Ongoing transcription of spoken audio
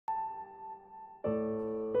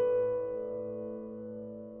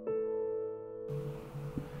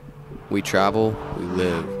We travel, we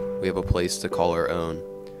live, we have a place to call our own.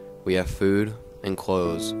 We have food and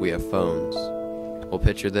clothes, we have phones. Well,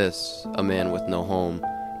 picture this, a man with no home,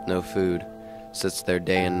 no food, sits there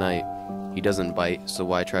day and night. He doesn't bite, so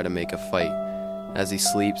why try to make a fight? As he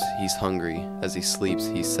sleeps, he's hungry. As he sleeps,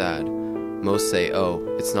 he's sad. Most say, oh,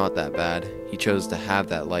 it's not that bad. He chose to have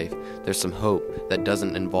that life. There's some hope that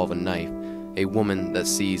doesn't involve a knife. A woman that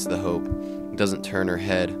sees the hope doesn't turn her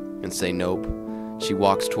head and say nope. She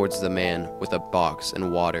walks towards the man with a box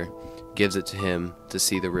and water, gives it to him to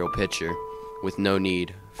see the real picture, with no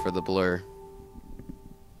need for the blur.